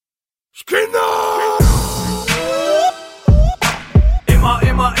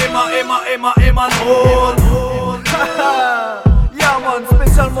Emma Yeah man,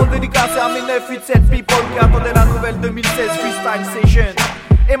 spécialement dédicacé à mes 987 people qui attendaient la nouvelle 2016 Freestyle Session.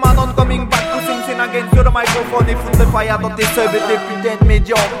 Emanon coming back to sing again sur le microphone et foutre le fire dans tes subs et tes putains de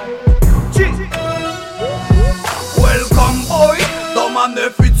médiums. Welcome boy, dans ma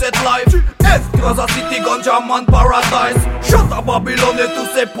 987 live F3 City, Ganja Man Paradise. Shut à Babylone et tous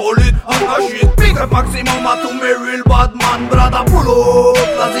ces pollutes anarchistes. Big up maximum à tous mes real bad man. Brada pull up,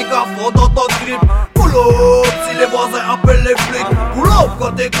 la zika fond dans ton trip. Pull up, si les voisins appellent les flics. Pull up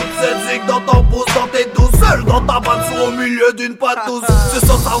quand t'écoutes cette zig dans ton pouce, dans tes douces. Seul dans ta bande sous au milieu d'une patouze. Ce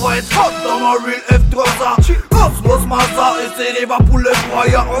soir ça va être hot dans ma real F3A. Cosmos Maza et série va pour le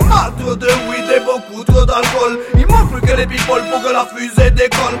foyer. On a trop de weed et beaucoup trop d'alcool. Il manque plus que les people pour que la fusée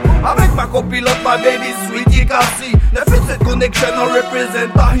décolle. Avec ma copilote, ma baby sweetie Cassie. Ne fais cette connection, on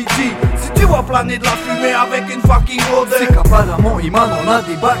représente Tahiti. Si tu vois planer de la fumée avec une fucking odeur, c'est qu'apparemment Iman on a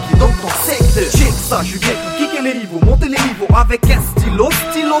débarqué dans ton secteur. Check ça, je viens pour kicker les niveaux, monter les niveaux avec un stylo.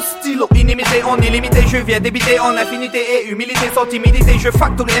 Inimité en illimité, je viens débiter en infinité et humilité sans timidité. Je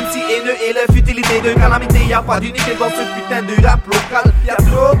factoure MC haineux et la futilité de calamité. Y'a pas d'unité dans ce putain de rap local. Y'a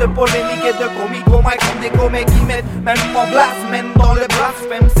trop de polémiques et de comiques au mic comme des comiques qui mettent même mon blasphème dans le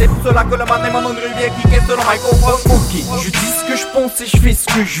blasphème. C'est pour cela que le man et mon nom revient qui caisse dans le microphone. Ok, je dis ce que je pense et je fais ce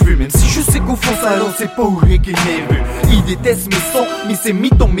que je veux. Même si je sais qu'au fond ça rend c'est pas vrai qu'il nerveux. Il déteste mes sons, mais c'est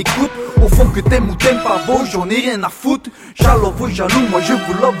mythe on m'écoute. Au fond que t'aimes ou t'aimes pas beau, j'en ai rien à foutre. Jaloux, jaloux, moi je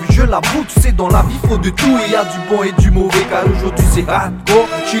vous love, je l'avoue. Tu sais dans la vie faut de tout et y a du bon et du mauvais. Car aujourd'hui c'est hardcore,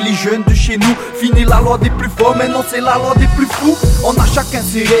 chez les jeunes de chez nous. Fini la loi des plus forts, maintenant c'est la loi des plus fous. On a chacun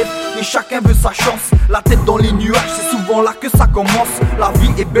ses rêves et chacun veut sa chance. La tête dans les nuages, c'est souvent là que ça commence. La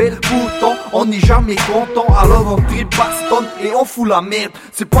vie est belle pourtant, on n'est jamais content. Alors on trip bastonne et on fout la merde.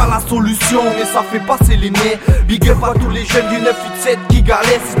 C'est pas la solution mais ça fait passer les nerfs. Big up à tous les jeunes du 987 qui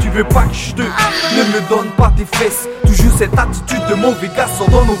galèrent. Si tu veux pas que je te ne me donne pas tes fesses. Toujours cette attitude de mauvais gars sort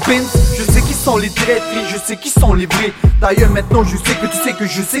dans nos peines. Je sais qui sont les traîtres et je sais qui sont les vrais. D'ailleurs maintenant je sais que tu sais que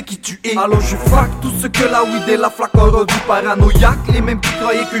je sais qui tu es. Alors je frappe tout ce que la weed et la flaque ont rendu paranoïaque. Les mêmes qui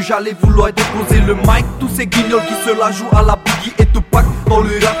croyaient que j'allais vouloir déposer le mic. Tous ces guignols qui se la jouent à la Biggie et Tupac. Dans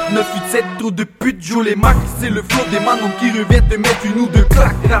le rap 987 trop de putes jouent les macs. C'est le flow des manons qui revient te mettre une ou deux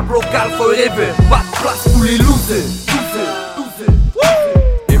claques. Rap local forever, pas de place pour les losers.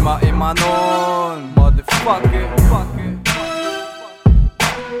 Emma non, motherfucker.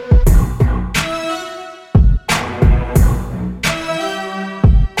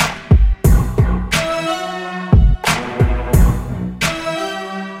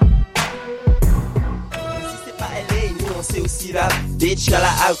 C'est aussi rap, bitch à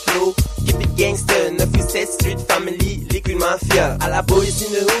la outlaw. Keep it gangster, 987 street family, liquid mafia. À la boys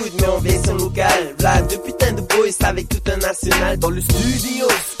in the hood, mais on vient sur local. V'là deux putains de boys avec tout un national. Dans le studio,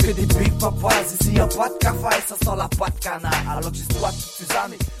 que des big papas. Ici y'a pas de café, ça sent la patte canard. Alors que j'exploite toutes ces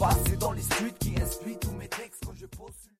années passées dans les streets qui inspirent tous mes